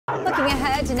Looking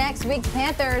ahead to next week,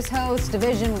 Panthers host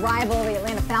division rival the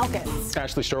Atlanta Falcons.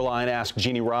 Ashley Sterline asked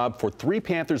Eugene Rob for 3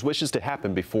 Panthers wishes to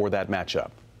happen before that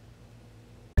matchup.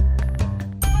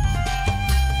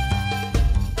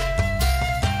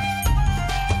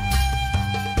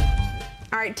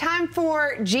 All right, time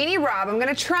for Jeannie Rob. I'm going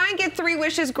to try and get 3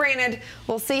 wishes granted.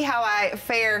 We'll see how I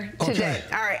fare today.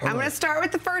 Okay. All right, I'm going to start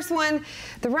with the first one.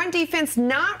 The run defense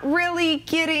not really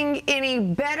getting any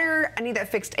better. I need that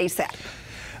fixed ASAP.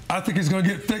 I think it's going to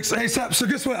get fixed ASAP. So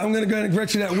guess what? I'm going to go ahead and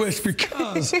grant you that wish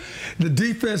because the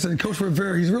defense and Coach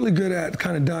Rivera, he's really good at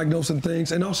kind of diagnosing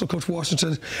things, and also Coach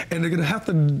Washington, and they're going to have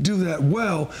to do that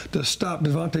well to stop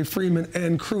Devontae Freeman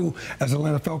and crew as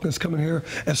Atlanta Falcons coming here.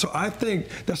 And so I think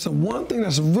that's the one thing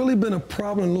that's really been a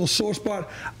problem, a little sore spot.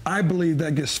 I believe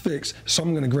that gets fixed. So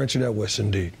I'm going to grant you that wish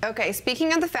indeed. Okay,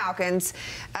 speaking of the Falcons,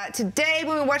 today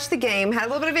when we watched the game, had a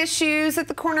little bit of issues at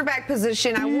the cornerback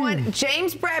position. I want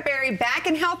James Bradbury back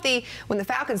and healthy. When the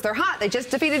Falcons, they're hot. They just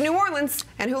defeated New Orleans,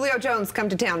 and Julio Jones come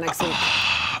to town next week.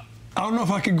 I don't know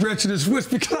if I can grant you this wish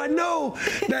because I know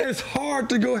that it's hard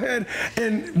to go ahead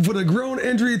and for the grown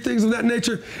injury, things of that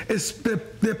nature,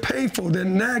 they're painful, they're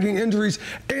nagging injuries,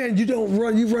 and you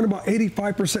run about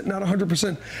 85%, not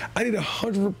 100%. I need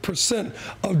 100%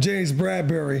 of James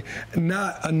Bradbury,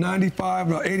 not a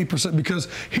 95 or 80%, because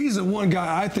he's the one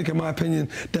guy I think, in my opinion,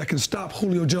 that can stop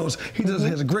Julio Jones. He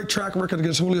has a great track record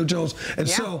against Julio Jones, and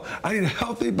so I need a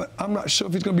healthy, but I'm not sure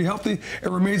if he's going to be healthy. It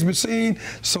remains to be seen,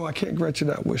 so I can't grant you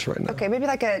that wish right now. Okay, maybe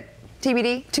like a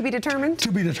TBD, to be determined?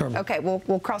 To be determined. Okay,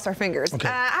 we'll cross our fingers. Okay.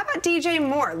 How about DJ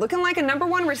Moore? Looking like a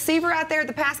 #1 receiver out there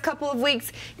the past couple of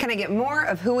weeks. Can I get more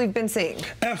of who we've been seeing?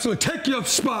 Absolutely. Take your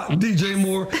spot, DJ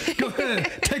Moore. Go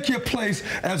ahead. Take your place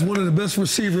as one of the best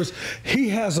receivers. He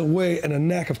has a way and a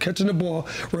knack of catching the ball.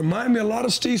 Remind me a lot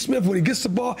of Steve Smith. When he gets the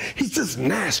ball, he's just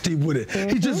nasty with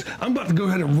it. I'm about to go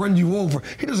ahead and run you over.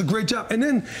 He does a great job. And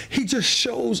then he just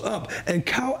shows up. And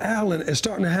Kyle Allen is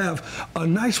starting to have a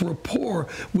nice rapport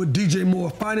with DJ Moore,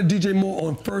 finding DJ Moore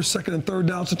on first, second, and third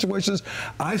down situations.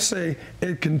 I say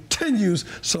it continues,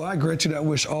 so I grant you that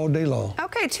wish all day long.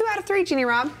 Okay, 2 out of 3, Jeannie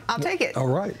Rob. I'll take it. All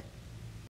right.